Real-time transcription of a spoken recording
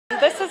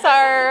This is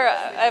our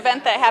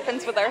event that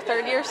happens with our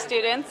third-year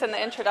students in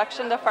the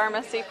Introduction to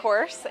Pharmacy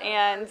course,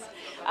 and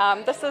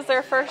this is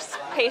their first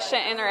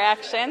patient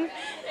interaction.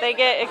 They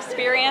get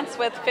experience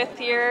with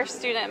fifth-year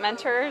student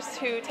mentors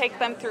who take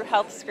them through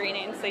health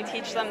screenings. They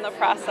teach them the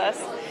process.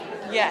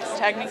 Yes,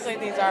 technically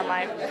these are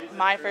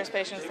my first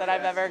patients that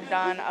I've ever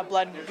done a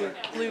blood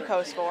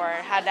glucose for,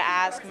 had to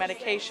ask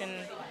medication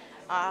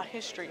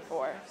history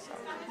for. So.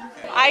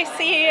 I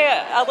see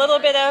a little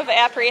bit of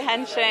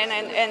apprehension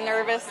and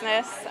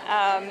nervousness.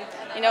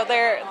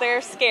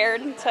 They're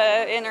scared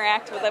to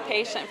interact with a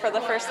patient for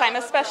the first time,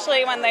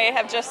 especially when they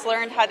have just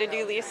learned how to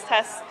do these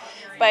tests.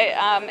 But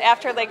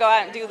after they go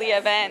out and do the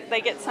event,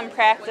 they get some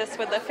practice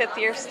with the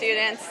fifth-year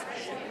students.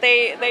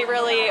 They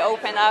really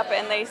open up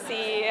and they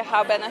see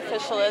how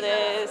beneficial it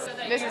is.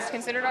 This is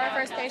considered our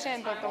first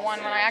patient, but the one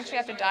when I actually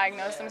have to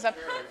diagnose them and stuff,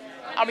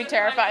 I'll be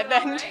terrified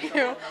then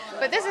too.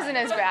 But this isn't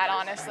as bad,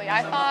 honestly.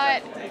 I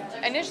thought,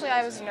 initially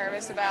I was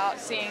nervous about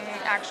seeing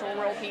actual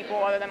real people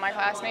other than my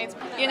classmates.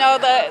 You know,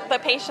 the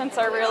patients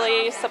are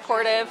really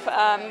supportive.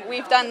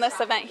 We've done this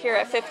event here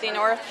at 50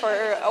 North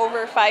for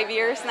over 5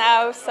 years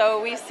now,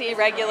 so we see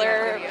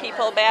regular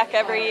people back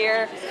every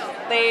year.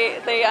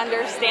 They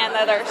understand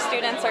that our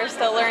students are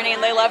still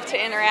learning. They love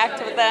to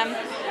interact with them.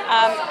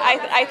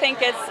 I think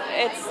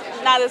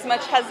it's not as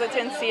much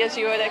hesitancy as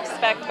you would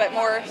expect, but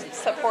more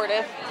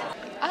supportive.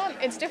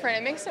 It's different.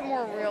 It makes it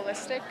more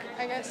realistic,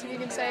 I guess you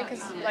can say,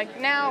 because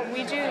like now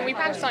we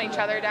practice on each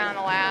other down in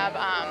the lab.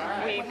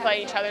 We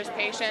play each other's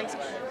patients,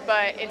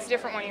 but it's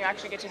different when you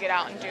actually get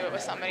out and do it with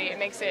somebody.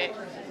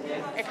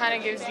 It kind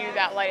of gives you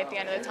that light at the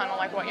end of the tunnel,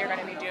 like what you're going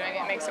to be doing.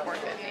 It makes it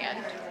worth it in the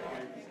end.